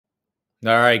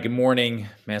All right. Good morning,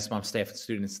 Mass Mom staff and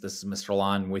students. This is Mr.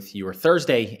 Lon with your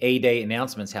Thursday A-Day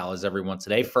announcements. How is everyone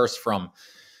today? First from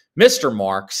Mr.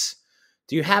 Marks.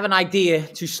 Do you have an idea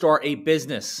to start a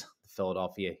business? The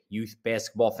Philadelphia Youth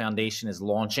Basketball Foundation is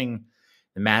launching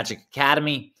the Magic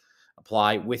Academy.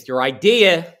 Apply with your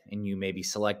idea, and you may be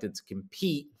selected to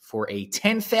compete for a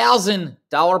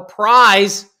 $10,000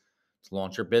 prize to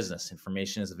launch your business.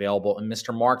 Information is available in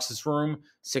Mr. Marks's room,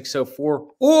 604,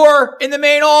 or in the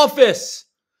main office.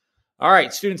 All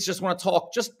right, students, just want to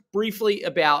talk just briefly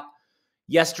about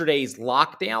yesterday's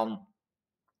lockdown.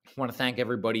 I want to thank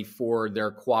everybody for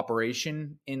their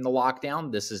cooperation in the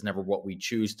lockdown. This is never what we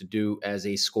choose to do as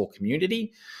a school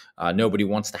community. Nobody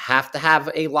wants to have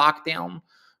a lockdown,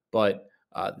 but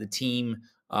the team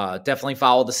definitely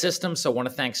followed the system. So I want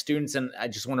to thank students, and I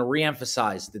just want to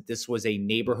reemphasize that this was a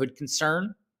neighborhood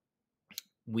concern.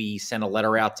 We sent a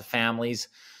letter out to families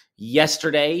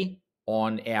yesterday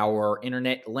on our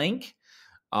internet link.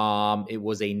 It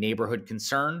was a neighborhood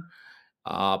concern.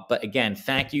 But again,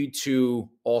 thank you to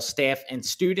all staff and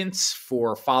students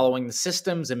for following the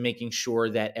systems and making sure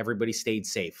that everybody stayed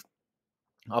safe.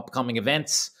 Upcoming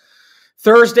events.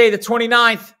 Thursday, the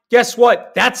 29th. Guess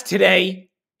what? That's today.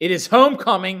 It is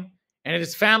homecoming, and it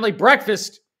is family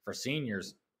breakfast for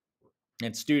seniors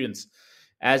and students.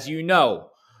 As you know,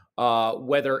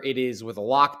 whether it is with a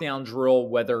lockdown drill,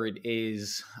 whether it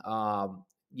is,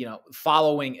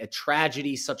 following a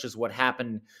tragedy such as what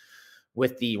happened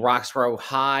with the Roxborough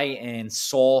High and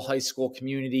Saul High School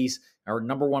communities, our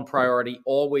number one priority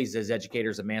always as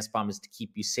educators at MassBomb is to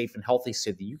keep you safe and healthy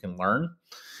so that you can learn.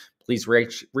 Please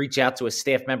reach out to a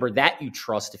staff member that you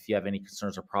trust if you have any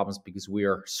concerns or problems, because we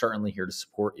are certainly here to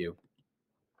support you.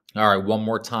 All right, one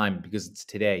more time because it's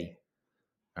today.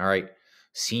 All right,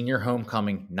 senior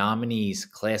homecoming nominees,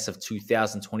 class of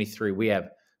 2023. We have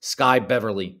Sky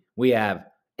Beverly. We have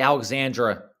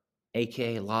Alexandra,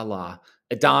 a.k.a. Lala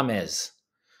Adames.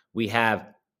 We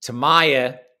have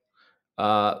Tamaya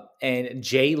and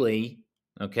Jaylee.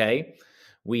 Okay.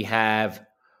 We have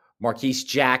Marquise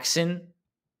Jackson.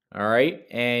 All right.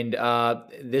 And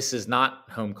this is not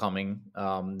homecoming.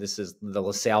 This is the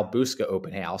LaSalle Busca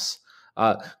open house.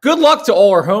 Good luck to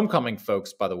all our homecoming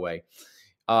folks, by the way.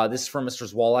 This is from Mr.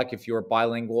 Zwolak. If you are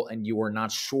bilingual and you are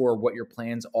not sure what your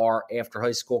plans are after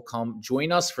high school, come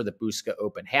join us for the Busca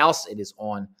open house. It is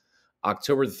on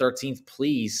October the 13th.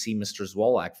 Please see Mr.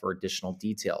 Zwolak for additional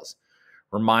details.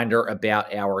 Reminder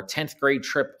about our 10th grade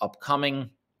trip upcoming,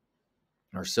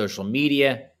 our social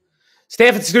media,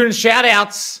 staff and student shout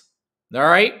outs. All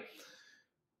right.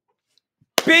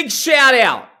 Big shout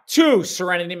out to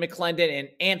Serenity McClendon and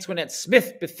Antoinette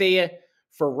Smith Bethea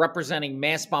for representing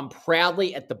MassBomb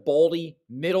proudly at the Baldy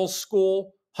Middle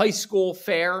School High School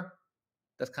Fair.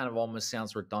 That kind of almost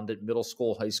sounds redundant. Middle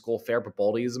school, high school fair, but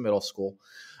Baldy is a middle school.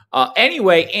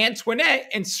 Anyway,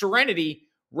 Antoinette and Serenity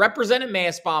represented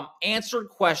MassBomb, answered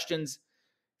questions.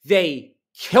 They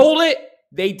killed it.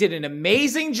 They did an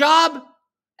amazing job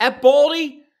at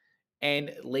Baldy.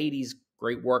 And ladies,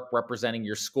 great work representing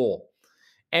your school.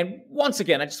 And once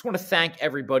again, I just want to thank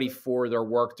everybody for their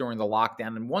work during the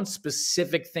lockdown. And one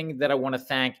specific thing that I want to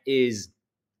thank is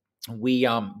we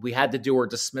had to do our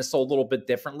dismissal a little bit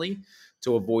differently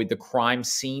to avoid the crime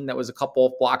scene that was a couple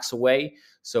of blocks away.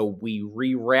 So we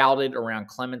rerouted around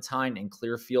Clementine and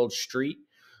Clearfield Street.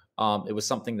 It was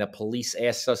something that police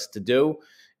asked us to do.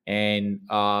 And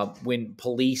when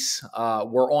police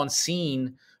were on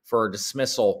scene for a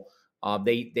dismissal,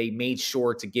 they made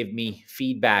sure to give me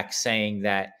feedback saying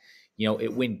that,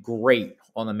 it went great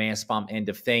on the MassBomb end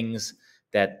of things,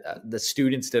 that the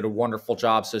students did a wonderful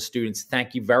job. So students,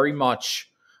 thank you very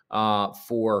much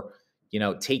for,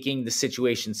 taking the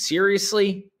situation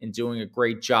seriously and doing a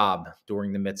great job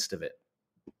during the midst of it.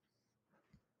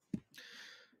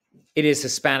 It is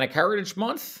Hispanic Heritage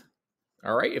Month.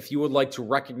 All right. If you would like to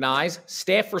recognize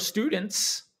staff or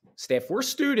students,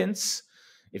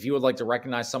 if you would like to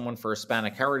recognize someone for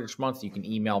Hispanic Heritage Month, you can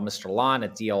email Mr. Lon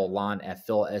at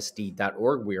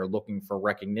dllon@philsd.org. We are looking for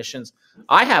recognitions.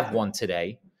 I have one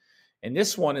today, and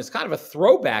this one is kind of a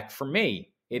throwback for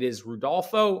me. It is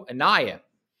Rudolfo Anaya,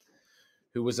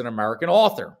 who was an American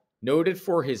author. Noted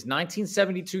for his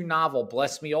 1972 novel,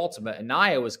 Bless Me Ultima,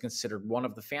 Anaya was considered one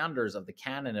of the founders of the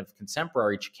canon of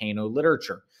contemporary Chicano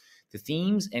literature. The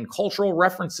themes and cultural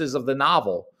references of the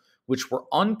novel, which were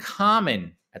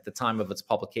uncommon at the time of its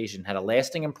publication, had a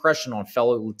lasting impression on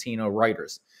fellow Latino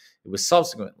writers. It was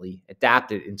subsequently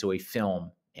adapted into a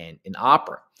film and an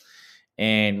opera.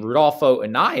 And Rudolfo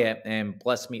Anaya and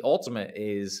Bless Me Ultima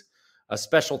is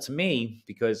special to me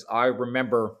because I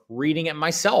remember reading it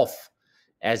myself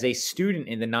as a student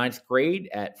in the 9th grade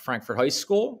at Frankfort High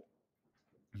School.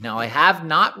 Now, I have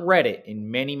not read it in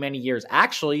many, many years.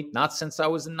 Actually, not since I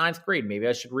was in ninth grade. Maybe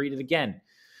I should read it again.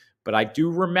 But I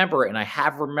do remember it, and I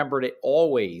have remembered it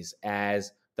always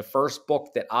as the first book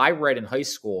that I read in high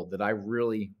school that I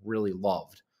really, really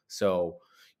loved. So,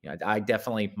 I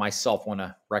definitely myself want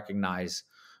to recognize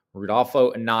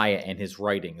Rudolfo Anaya and his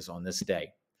writings on this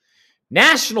day.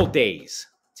 National days.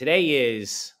 Today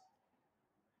is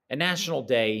a national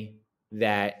day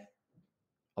that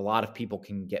a lot of people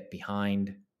can get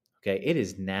behind. Okay, it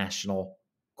is National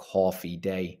Coffee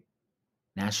Day.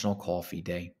 National Coffee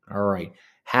Day. All right.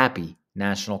 Happy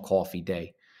National Coffee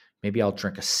Day. Maybe I'll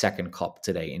drink a second cup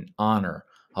today in honor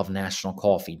of National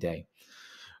Coffee Day.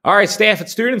 All right, staff and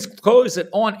students, close it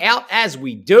on out as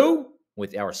we do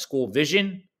with our school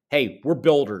vision. Hey, we're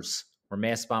builders. We're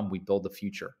Mass Bomb. We build the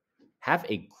future. Have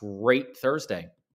a great Thursday.